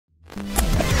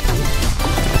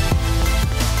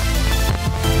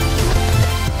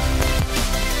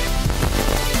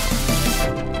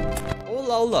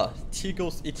hola,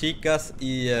 chicos y chicas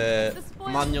y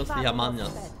maños y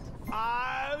amañas.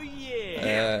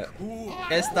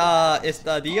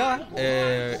 Esta día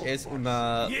es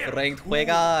una ranked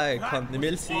juega con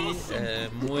EmilZy,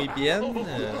 muy bien.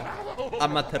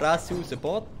 Amaterasu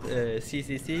support, sí.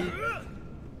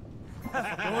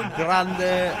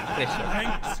 Grande pressure.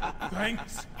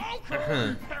 Thanks.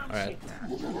 Alright.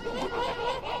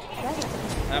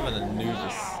 I'm an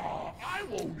Anubis.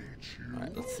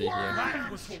 Alright, let's see here.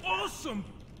 That was awesome.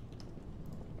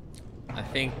 I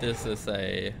think this is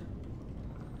a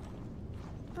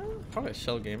probably a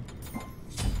shell game.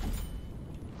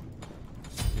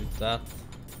 Do that.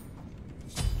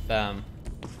 Bam.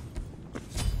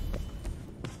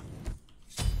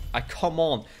 Come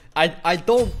on. I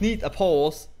don't need a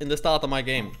pause in the start of my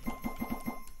game.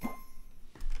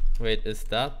 Wait, is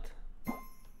that?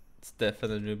 It's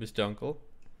definitely Anubis jungle.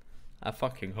 I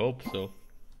fucking hope so.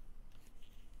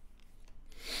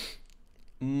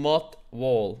 Mud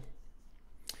wall.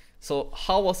 So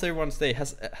how was everyone's day?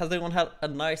 Has everyone had a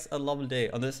nice and lovely day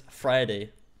on this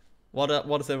Friday? What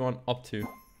is everyone up to?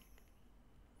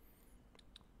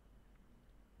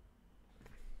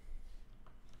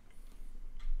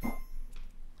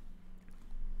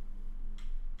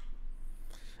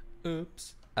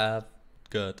 Oops, I've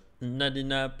got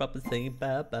 99 proper saying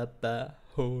ba.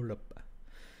 Hold up.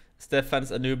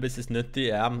 Stefan's Anubis is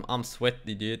nutty. I'm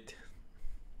sweaty, dude.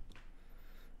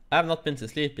 I have not been to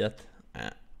sleep yet.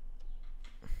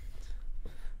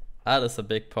 That is a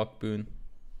big puck boon.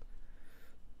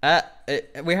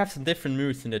 We have some different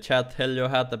moods in the chat. Helio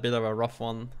had a bit of a rough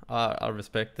one. I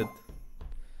respect it.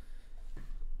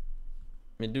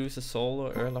 Medusa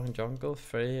solo, Erlang jungle,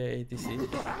 Freya ADC.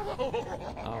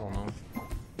 I don't know.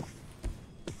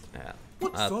 Yeah,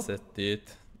 that's it,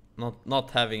 dude. Not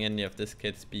having any of this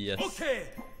kid's BS. Okay.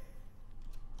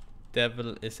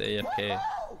 Devil is AFK.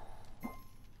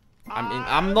 I mean,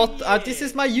 I'm not. This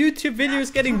is my YouTube video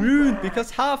is getting ruined because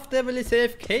half Devil is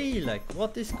AFK. Like,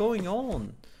 what is going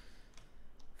on?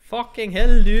 Fucking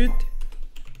hell, dude.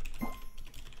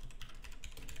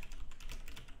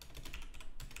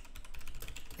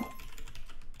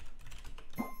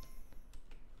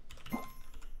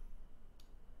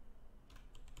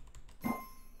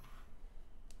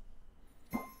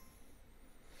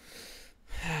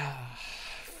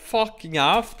 Fucking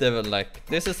half Devil, like,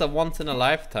 this is a once in a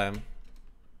lifetime.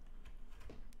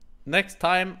 Next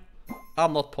time,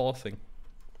 I'm not pausing.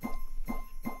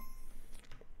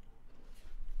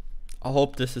 I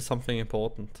hope this is something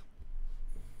important.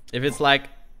 If it's like,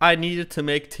 I needed to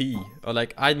make tea, or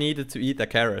like, I needed to eat a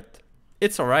carrot,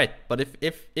 it's alright. But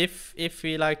if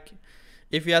we like,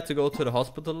 if we had to go to the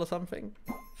hospital or something,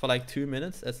 for like 2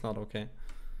 minutes, it's not okay.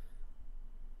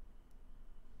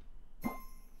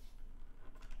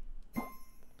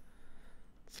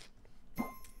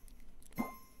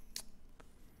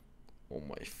 Oh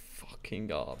my fucking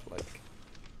god, like.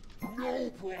 No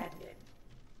problem.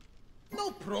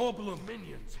 No problem.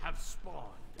 Minions have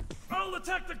spawned. I'll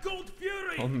attack the Gold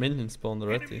Fury. Oh, minions spawned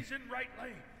already. Enemies in right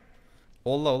lane.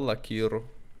 Hola, Kiro.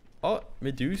 Oh,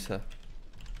 Medusa.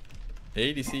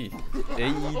 ADC.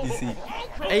 ADC.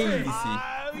 ADC.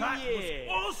 That was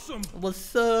awesome.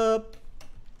 What's up?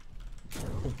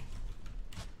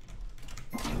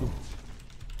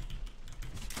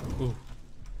 Ooh.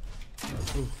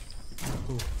 Ooh.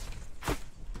 Ooh.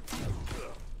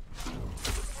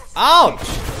 Ouch!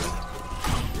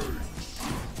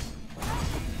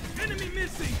 Enemy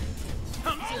missing.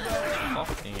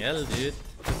 Fucking hell, dude.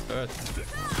 This hurts.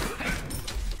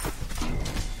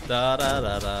 Da.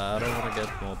 I don't wanna get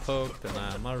more poked than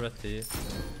I am already.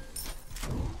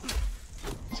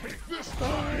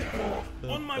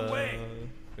 On my way.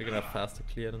 We're gonna have faster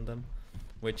clear than them,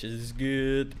 which is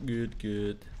good.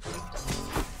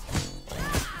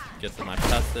 Get my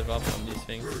passive up on these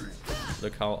things.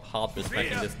 Look how hard we're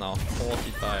smacking this now.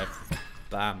 45.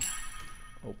 Bam.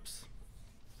 Oops.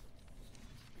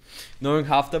 Knowing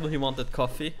half Devil he wanted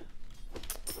coffee.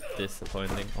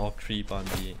 Disappointing. Oh, creep on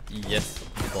the yes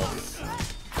box.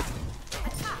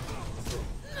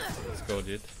 Let's go,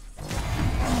 dude.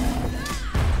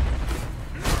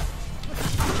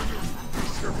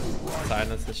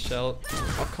 Silence his shell.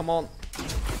 Oh, come on.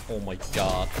 Oh my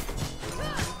god.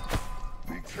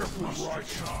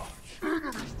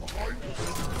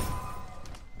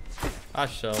 I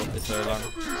shell is very long.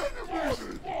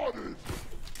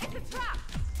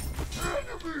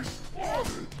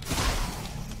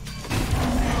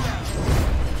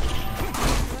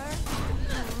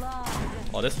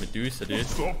 Oh, this Medusa, dude.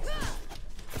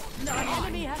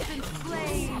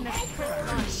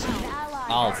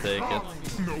 I'll take it.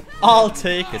 I'll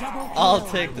take it. I'll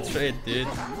take the trade, dude.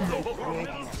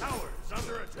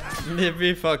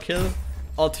 Maybe for a kill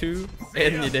or two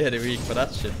any day of the week for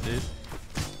that shit, dude.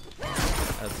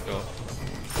 Let's go.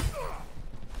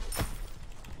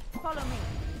 Follow me.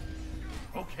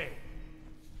 Okay.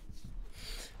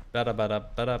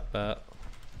 Ba-da-ba-da-ba-da-ba.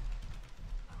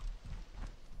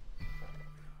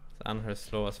 And her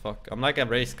slow as fuck. I'm like a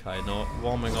race guy, you know,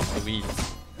 warming up the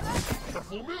wheels.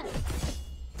 Careful middle.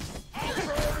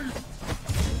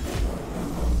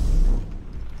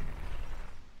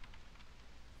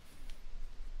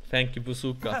 Thank you,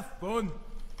 Bazooka. Have fun.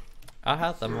 I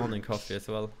had the morning coffee as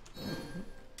well.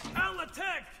 I'll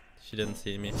attack. She didn't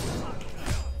see me.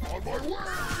 On my way.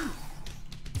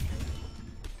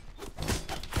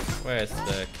 Where is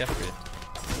the cafe?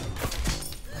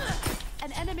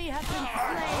 An enemy has been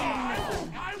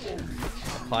slain.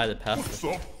 Apply the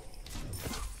passive.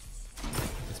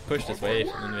 Just push this wave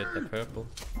and with the purple.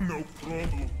 No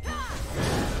problem.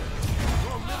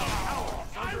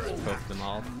 Just poke them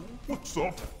out. What's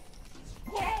up?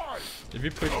 If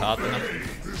you push hard enough,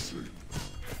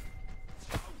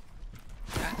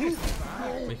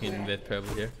 we can invade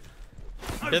purple here.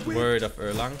 A bit worried of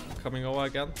Erlang coming over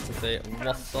again to say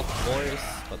what's up boys,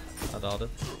 but I doubt it.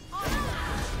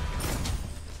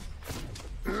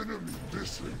 Enemy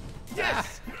missing.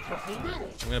 Yes!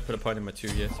 I'm gonna put a point in my 2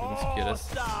 here so we can secure this.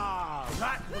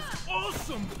 That was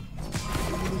awesome!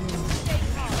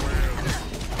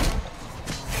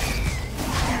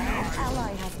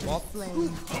 Ally has been What? slain.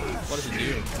 What did he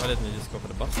do? Why didn't he just go for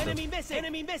the buster? Enemy missing!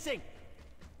 Enemy missing!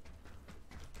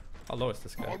 How low is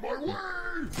this guy? On my way!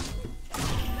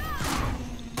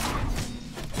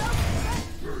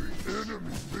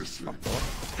 Enemy missing.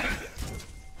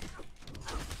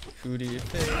 Who do you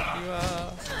think you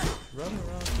are? Run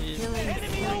around here.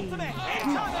 Enemy ultimate!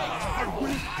 Incoming!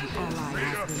 Ally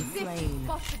has been slain.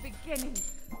 But the beginning.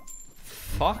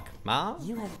 Fuck, man.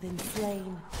 You have been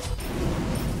slain.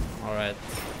 Alright,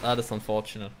 that is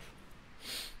unfortunate.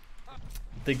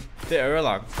 The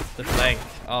Erlang, the flank,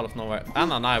 out of nowhere.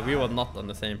 Anna and I, we were not on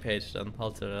the same page then,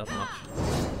 I'll tell you that much.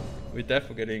 We're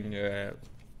definitely getting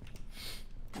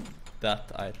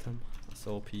that item. It's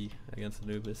OP against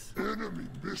Anubis. Enemy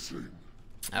missing.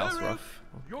 That was rough.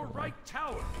 Your right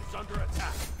tower is under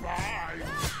attack. Bye.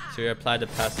 So you apply the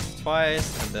passive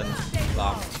twice and then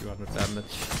bam, 200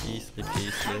 damage. Easily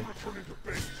peasy. Returning to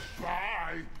base.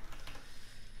 Bye.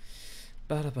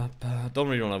 Don't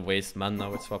really want to waste mana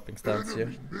with swapping stats here.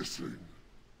 Enemy missing.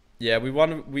 Yeah,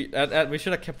 we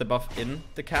should have kept the buff in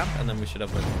the camp and then we should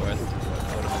have went for it.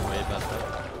 That would have been way better.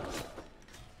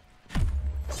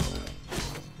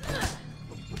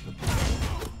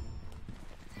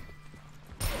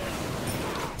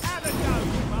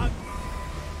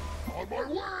 On my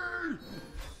way.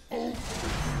 Oh.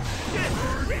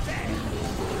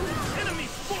 Enemy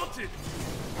spotted.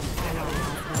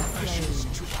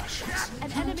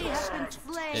 An enemy has been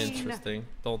slain. Interesting.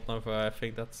 Don't know if I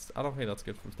think that's. I don't think that's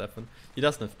good from Stefan. He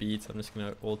doesn't have beats. I'm just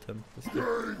gonna ult him.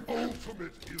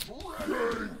 Ultimate is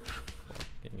ready.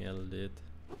 Fucking hell, dude.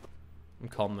 I'm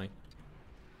coming.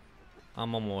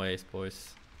 I'm on my ways,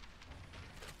 boys.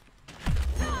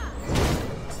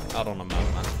 Out on a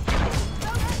map, man.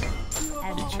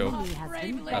 An He choked. enemy has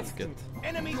been That's good.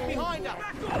 Enemies behind us!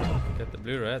 Get the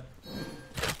blue red.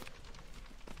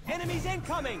 Enemies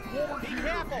incoming! Be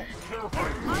careful! No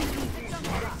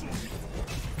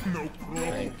problem.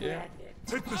 Thank you.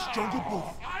 Take this jungle booth.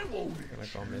 I won't. Gonna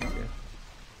go mid here.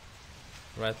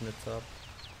 Right mid top.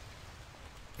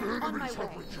 Enemies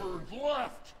have returned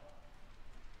left.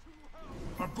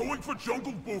 I'm going for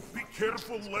jungle booth. Be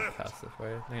careful left. Passive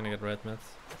way. I'm gonna get red mids.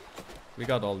 We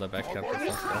got all the back campers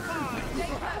and stuff.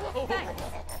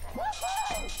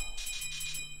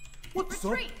 What's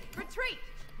up? Retreat! Retreat!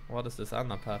 What is this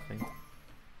Anna pathing?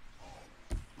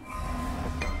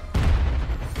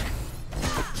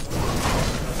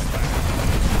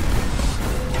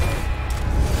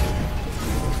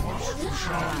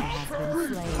 Probably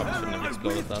shouldn't have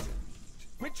exploded that.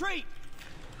 Retreat!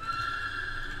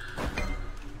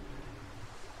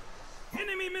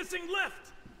 Enemy missing left!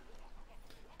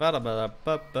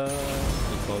 Ba-da-ba-da-ba-ba.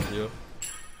 I told you.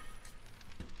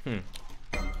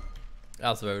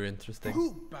 That's very interesting.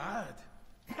 Too bad.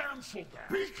 Cancel that.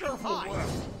 Be careful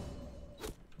left.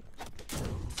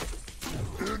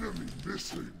 Enemy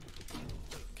missing.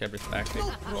 Kept respecting.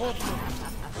 No problem.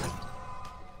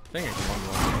 I think I can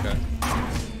one. Okay.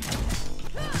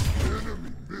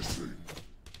 Enemy missing.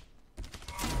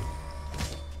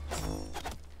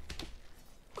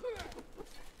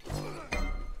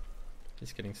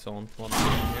 He's getting zoned 1 here.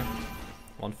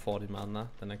 140 mana,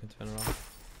 then I can turn around.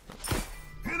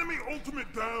 Enemy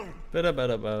ultimate down. And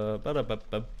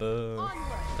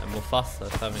Mufasa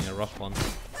is having a rough one.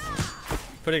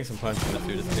 Putting some punch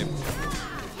through this game.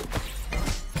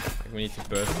 Like we need to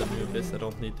burst the Anubis, I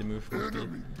don't need the movement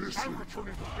speed.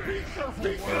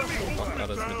 Fuck that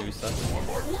as Medusa.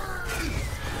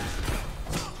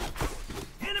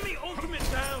 Enemy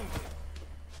ultimate down.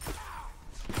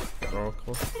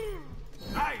 Oracle.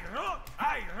 I rock.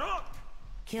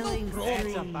 Killing Heads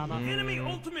spree. up, Mama. Enemy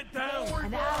ultimate down.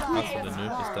 An That's ally what the has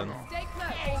noob is won. done. Stay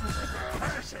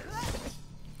close.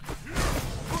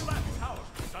 Your left tower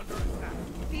is under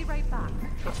attack. Be right back.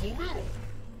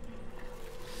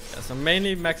 Yeah, so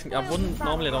mainly maxing. I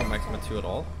normally don't max my 2 at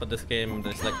all, but this game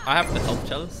there's like I have the health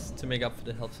chalice to make up for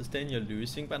the health sustain you're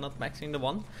losing by not maxing the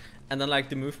 1, and then like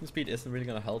the movement speed isn't really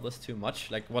gonna help us too much.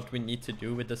 Like what we need to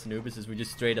do with this Anubis is we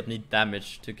just straight up need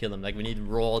damage to kill him. Like we need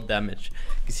raw damage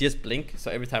because he has blink, so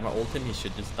every time I ult him he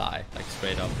should just die like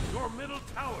straight up. Your middle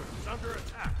tower is under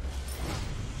attack.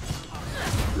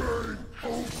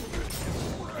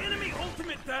 Enemy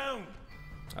ultimate down.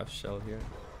 I have shell here.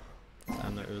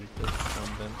 And I ult it on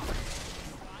them.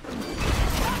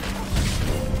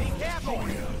 Be careful.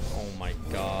 Oh my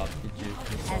god, did you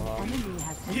An enemy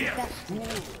has been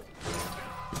defeated.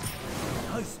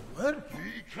 Nice work. Be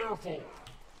careful.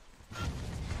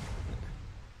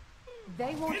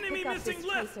 They won't Enemy pick up this missing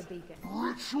left. tracer beacon.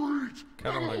 Retreat.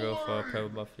 Can I go for a power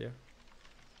buff here?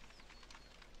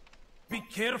 Be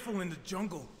careful in the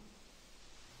jungle.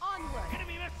 Onward.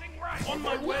 Enemy missing right. On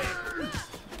my way.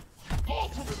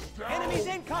 Enemies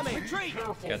incoming. Retreat.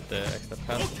 Get the extra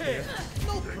pass here.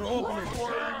 No problem.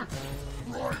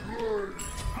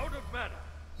 Out of mana.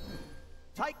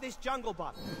 Take this jungle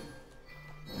buff.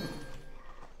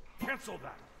 Cancel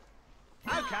that.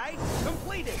 Okay,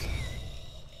 completed.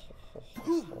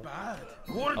 Too bad.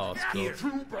 Oh, it's cool.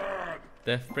 Too bad.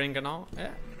 Deathbringer now?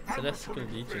 Yeah. So let's go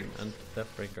Legion and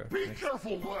Deathbringer. Be next.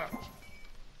 careful left.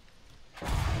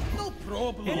 No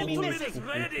problem. Enemy Ultimate missing. is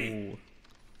ready. Ooh.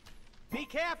 Be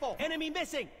careful. Enemy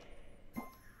missing.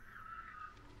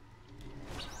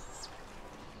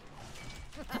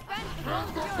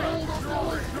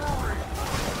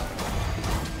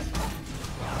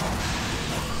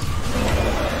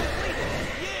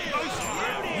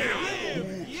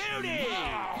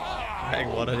 Like,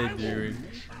 what are they doing?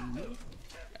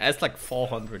 It's like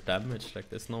 400 damage. Like,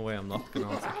 there's no way I'm not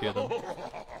gonna secure them.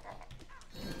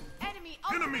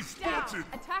 Enemy spotted.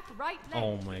 Attack right lane.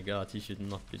 Oh my god, he should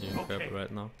not be doing purple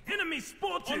right now. Enemy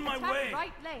spotted. On my Attack way.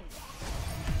 right lane.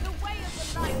 The way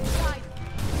of the light side.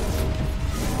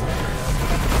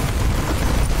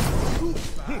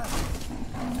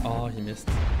 Oh, he missed.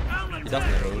 Alan He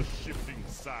doesn't roll. shifting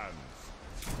sands.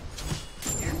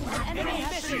 An enemy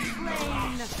has been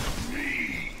slain.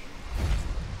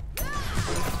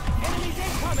 Enemies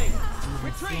incoming.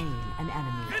 Retreat. An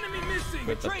enemy. Enemy missing.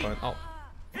 With that point. Oh,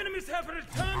 Enemies have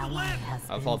returned Ally left. has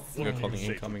I been thought we were slain. calling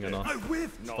incoming or not, I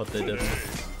whiffed. but they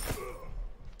didn't.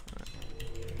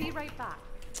 Be right back.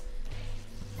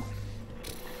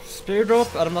 Spear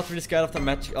drop. I'm not really scared of the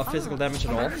match of physical damage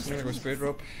at all. I'm gonna go spear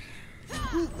drop.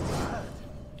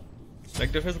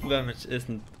 Like the physical damage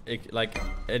isn't like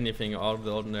anything out of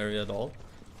the ordinary at all.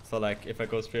 So like if I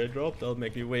go spear drop, that'll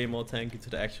make me way more tanky to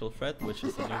the actual threat, which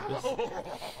is the Anubis.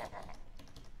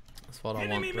 That's what I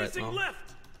Enemy want right missing now.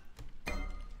 left.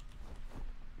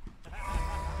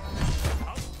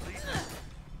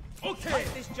 Okay.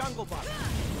 Take this jungle buff.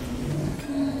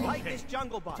 Take this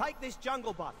jungle buff. Take this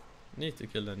jungle buff. Need to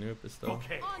kill the Anubis though.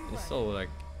 Okay. He's so like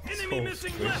Enemy so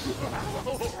missing squish. left.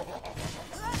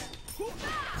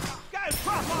 Go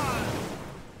proper.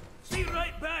 Be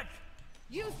right back.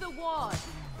 Use the ward.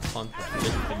 Hunt a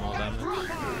little more damage.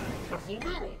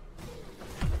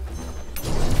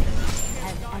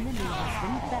 An enemy has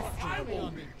been bested. I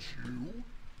will meet you.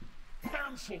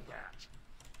 Cancel that.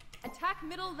 Attack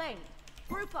middle lane.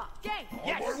 Group up. Gank.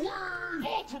 Yes.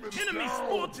 Ultimate enemy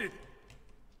spotted.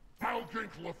 I'll gank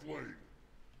left lane.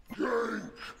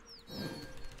 Gank.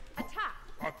 Attack.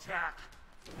 Attack.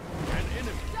 An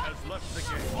enemy has left the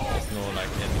game. There's no like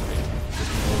anything.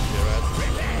 Just no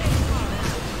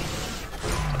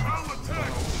I'll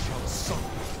attack.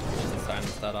 Just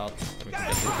silence that out. We can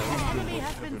get An enemy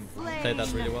has been this. slain. Played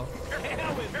that really well.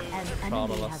 An Proud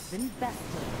of enemy us. has been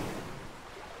bested.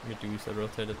 Medusa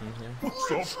rotated in here.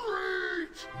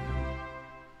 Retreat.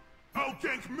 I'll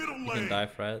gank middle You can lane.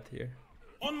 dive right here.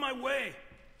 On my way.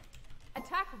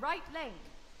 Attack right lane.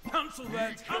 Cancel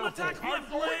that. I'll attack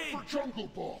left lane. Jungle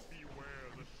buff. Beware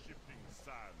the shifting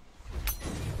sand.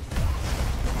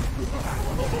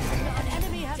 An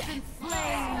enemy has been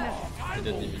slain. He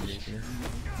didn't even need me.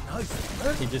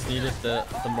 He just needed the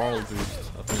moral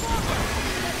boost of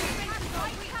Medusa.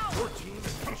 Your team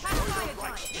has destroyed the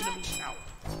right enemy tower.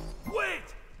 Wait!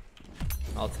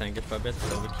 I'll tank it for a bit,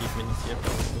 so we keep minis here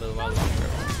for a little while longer.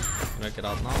 Make it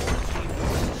out now.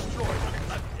 Destroy the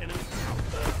left enemy tower.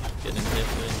 Get in here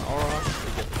to an aura.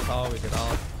 We get the tower, we get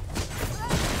out.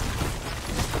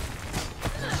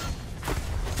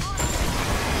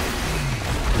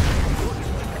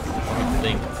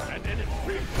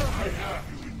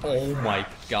 Oh my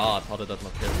god, how did that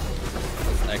not hit?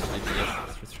 That's actually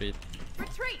DS. Retreat.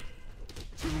 Retreat!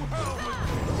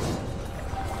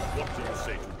 What do you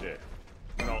say today?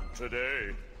 Not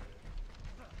today.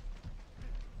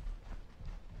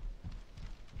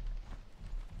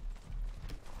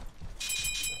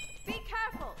 Be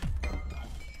careful!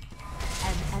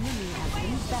 An enemy has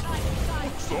been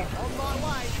defeated. On my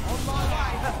way, on my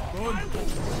way.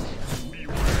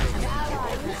 An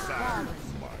ally has fallen.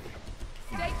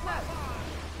 Stay close!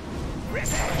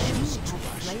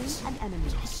 Slain an enemy.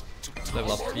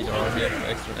 Level up speed aura here for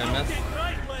extra MS.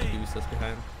 Use us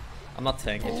behind. I'm not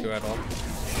tanking too at all.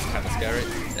 Kinda scary.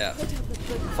 Yeah.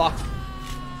 Fuck!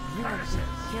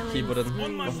 He wouldn't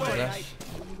go for dash.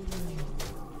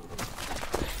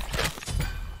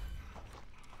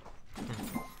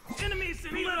 Enemies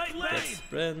in the right Get lane.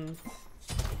 sprint.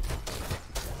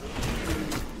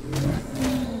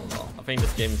 Oh, I think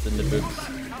this game is in the books.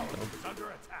 So. Under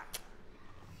attack.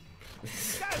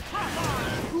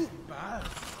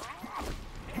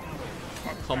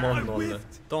 Come on, Nolle.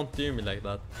 Don't do me like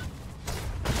that.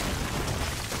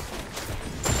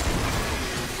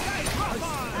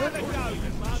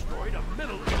 Destroyed a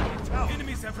middle enemy tower.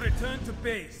 Enemies have returned to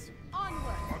base.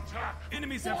 Onward! Attack.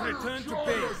 Enemies have returned to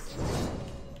base.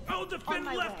 I'll defend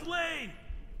my left lane.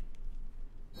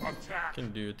 Attack.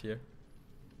 Can do it here.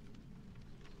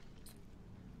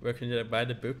 Where can you buy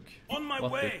the book? On my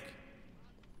What way.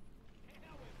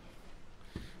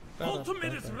 book?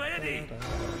 Ultimate is ready.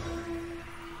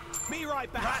 Be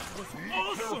right back. That was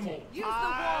awesome. Use the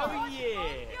wall! Oh, yeah.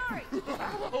 Fury!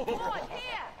 Ward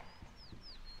here!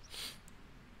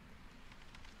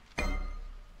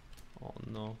 Oh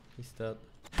no, he's dead.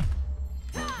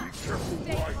 Stay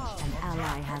calm! An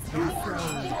ally has been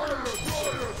slain.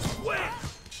 Wait.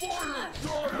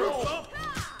 Move up.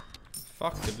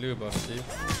 Fuck the blue buff, dude.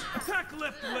 Attack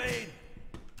left lane.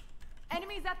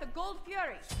 Enemies at the Gold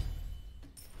Fury!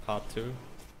 Part 2.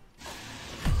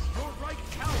 Your right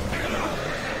tower.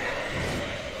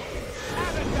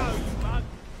 Have a go, bug.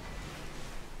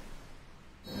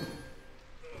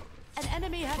 An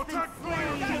enemy has been Attack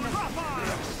fire. slain.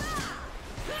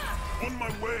 On my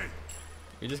way.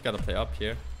 We just gotta play up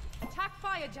here. Attack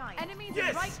Fire Giant! Enemies Yes.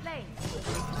 in right lane!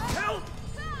 Help.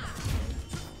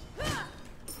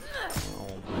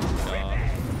 Oh my god.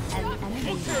 An enemy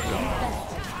has been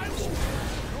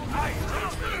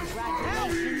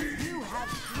Congratulations, you have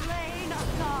slain a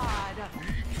god.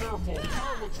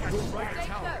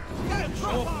 Stay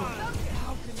close!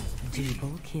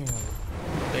 Double kill.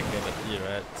 They get at E,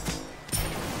 right?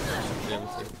 Should be able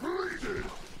to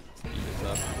speed this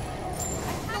up.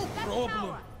 No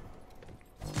problem!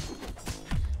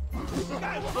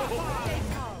 Stay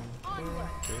calm!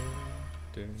 Onward!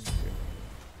 Dun,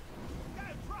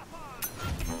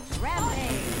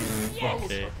 Rampage. dun.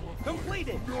 Okay.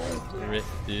 Completed. Rip,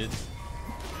 dude.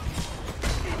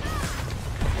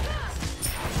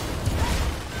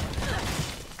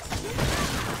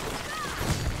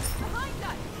 Behind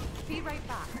us! Be right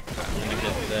back! I'm gonna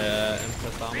get the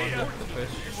Empress armor, get the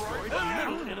fish.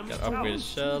 Get upgrade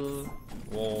shell.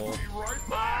 Wall.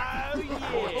 I'll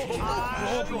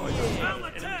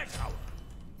attack.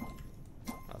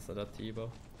 Also that T-bow.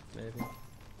 Maybe.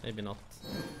 Maybe not.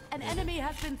 An enemy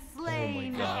has been Oh my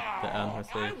slain. god, the Empress.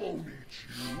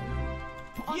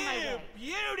 On my You way!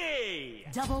 beauty.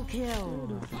 Double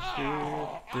kill.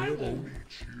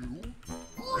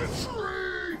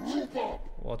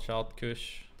 Watch out,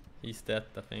 Kush. He's dead,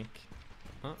 I think.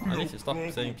 Huh? I need to stop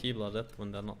saying people are dead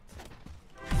when they're not.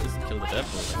 Just kill the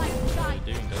devil. What are you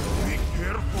doing there? Be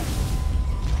careful.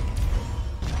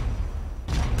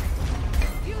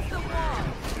 Use the wall!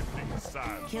 Shifting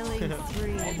sides. Killing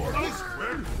spree. I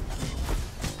swear.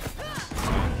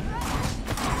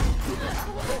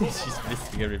 She's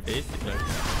missing every basic. Like.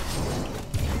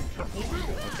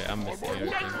 Okay, I'm missing Attack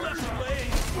everything. left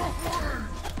lane.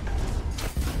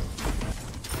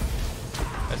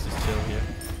 Let's just chill here.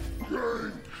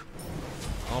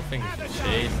 I don't think we should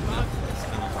chase enough. It's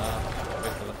kind of bad.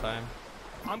 Waste of the time.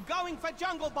 I'm going for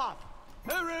jungle buff.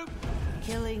 Hooroo.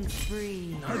 Killing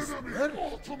spree. That's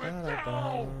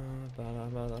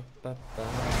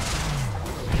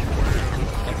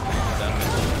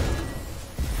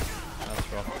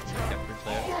rough.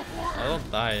 I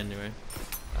don't die anyway.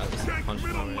 I I just Take punched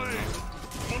middle my way. lane.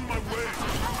 On my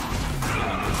way.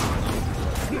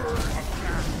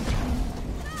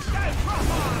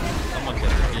 Someone get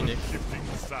the Phoenix. Shifting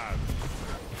the side.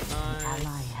 Nice.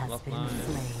 Not nice.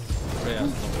 Freya has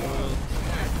no ult.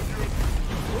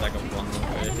 Like a one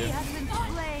away Enemy here. has been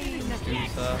slain.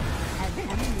 Use that. An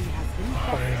enemy has been Oh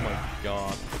slain. my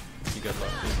god. You got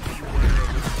lucky.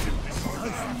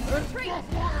 Retreat.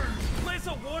 Place a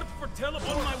ward for tele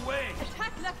on my way.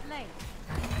 Attack left lane.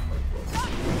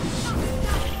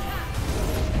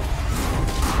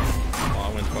 Oh, I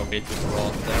went for way too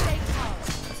broad there. Take power.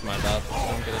 That's my bad.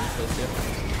 Don't get into this yet.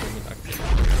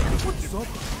 What's up?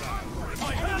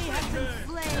 Enemy has been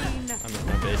slain. I missed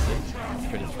my basic. It's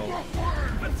pretty troll.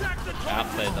 Attack the I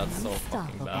played that so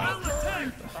fucking bad.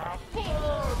 attack.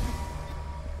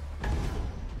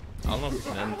 I don't know if we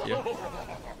can end here.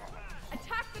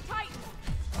 Attack the Titan.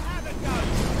 Have it go.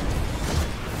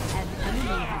 An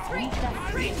enemy has been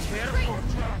defeated. Careful.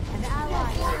 An ally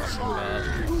has Bad.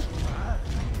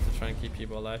 To try and keep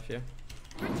people alive here.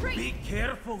 retreat. Be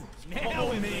careful.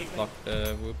 Follow me. Lock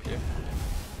the whoop here.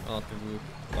 Oh, not the whoop.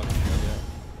 Lock the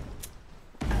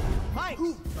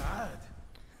Mate.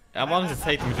 I wanted to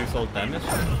take reduce all damage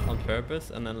on purpose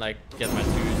and then like get my 2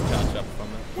 charge up from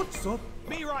it. What's up?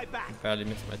 Be right back. Barely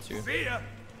missed my 2. See ya.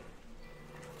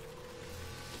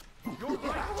 Your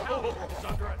right tower is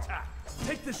under attack.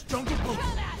 Take this jungle boat.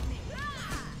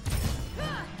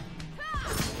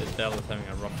 The Dell is having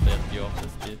a rough day at the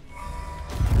office, dude.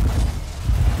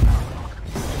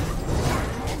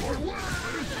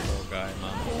 Poor guy,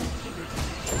 man.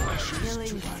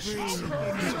 Killing spree.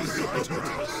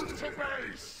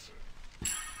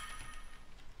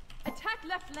 Attack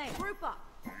left lane. Group up.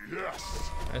 Yes.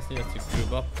 I just need to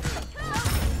group up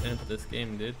into this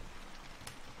game, dude.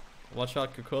 Watch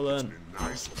out, Kukulin.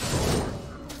 Nice.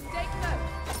 Stay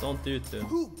close. Don't do it to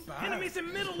him. Enemies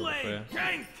in middle Freya. lane.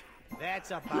 Gank.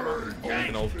 That's a bummer. You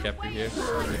can ult Cappy here.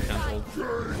 You can't ult the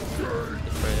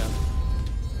Freya.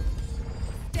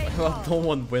 Stay Well, calm. no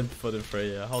one went for the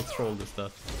Freya. How troll is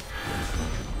that?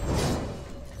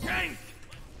 Gank.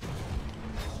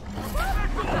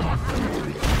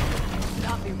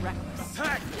 Not be reckless.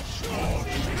 Attack. An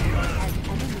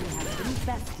enemy has been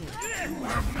bested.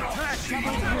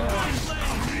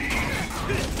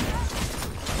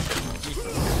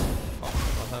 Fuck,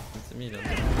 what happened to me then? You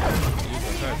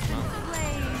first, man.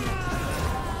 Slain.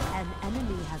 An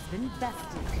enemy has been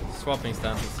bested. Swapping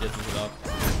stances yet is allowed.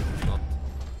 It's not.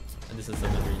 And this is an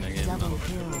arena game Double now.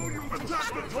 kill.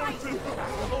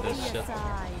 This shit.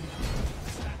 Side.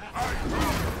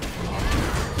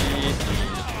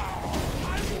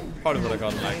 Probably would have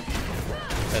gone like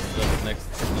Pestilence next.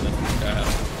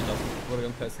 Would have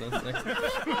gone Pestilence next.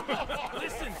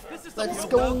 Listen, this is Let's the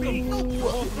go. See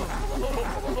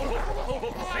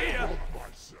ya.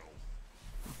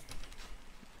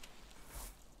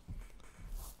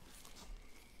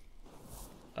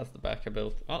 That's the back I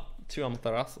built. Oh, 2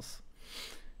 Amaterasus.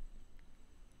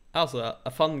 Also,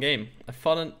 a fun game. A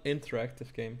fun and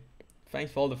interactive game.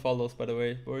 Thanks for all the follows, by the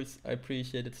way, boys. I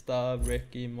appreciate it. Star,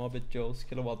 Ricky, Morbid Joes,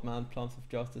 Kilowatt Man, Plants of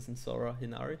Justice, and Sora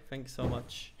Hinari. Thank you so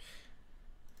much.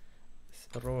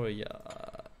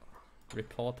 Roya.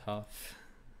 Report half.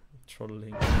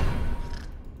 Trolling.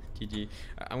 GG.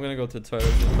 I'm gonna go to the toilet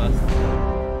real fast.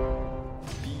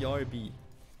 BRB.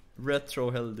 Retro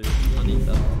hell, dude. I need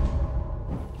that.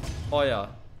 Oh yeah.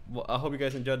 Well, I hope you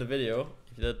guys enjoyed the video.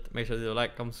 If you did, make sure to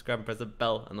like, comment, subscribe, and press the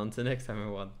bell. And until next time,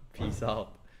 everyone. Peace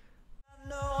out.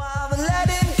 No, I'm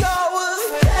letting go.